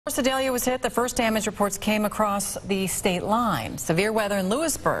Sedalia was hit. The first damage reports came across the state line. Severe weather in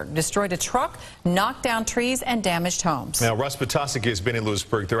Louisburg destroyed a truck, knocked down trees, and damaged homes. Now, Russ Patosik has been in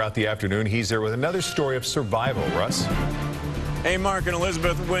Louisburg throughout the afternoon. He's there with another story of survival. Russ? Hey, Mark and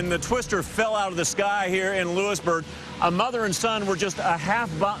Elizabeth, when the twister fell out of the sky here in Louisburg, a mother and son were just a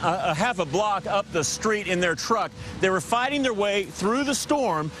half a block up the street in their truck. They were fighting their way through the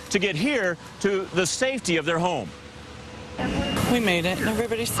storm to get here to the safety of their home. We made it, and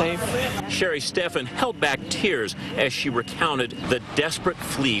everybody's safe. Sherry Steffen held back tears as she recounted the desperate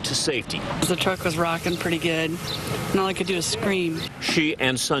flee to safety. The truck was rocking pretty good, and all I could do was scream. She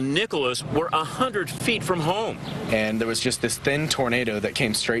and son Nicholas were 100 feet from home. And there was just this thin tornado that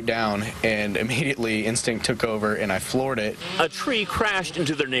came straight down, and immediately instinct took over, and I floored it. A tree crashed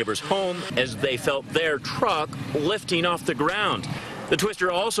into their neighbor's home as they felt their truck lifting off the ground. The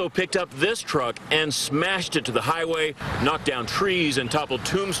twister also picked up this truck and smashed it to the highway, knocked down trees and toppled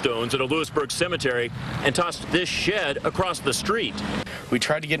tombstones at a Louisburg cemetery, and tossed this shed across the street. We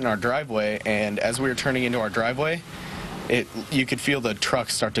tried to get in our driveway, and as we were turning into our driveway, you could feel the truck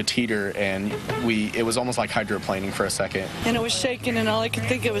start to teeter, and it was almost like hydroplaning for a second. And it was shaking, and all I could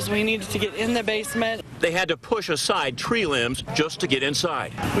think of was we needed to get in the basement. They had to push aside tree limbs just to get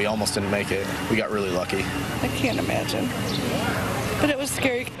inside. We almost didn't make it. We got really lucky. I can't imagine. But it was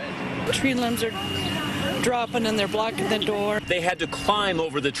scary. Tree limbs are dropping and they're blocking the door. They had to climb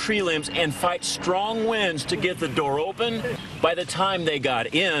over the tree limbs and fight strong winds to get the door open. By the time they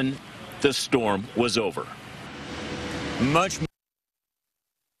got in, the storm was over.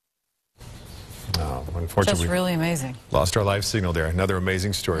 Oh, unfortunately, just really amazing. Lost our live signal there. Another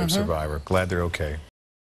amazing story of survivor. Glad they're okay.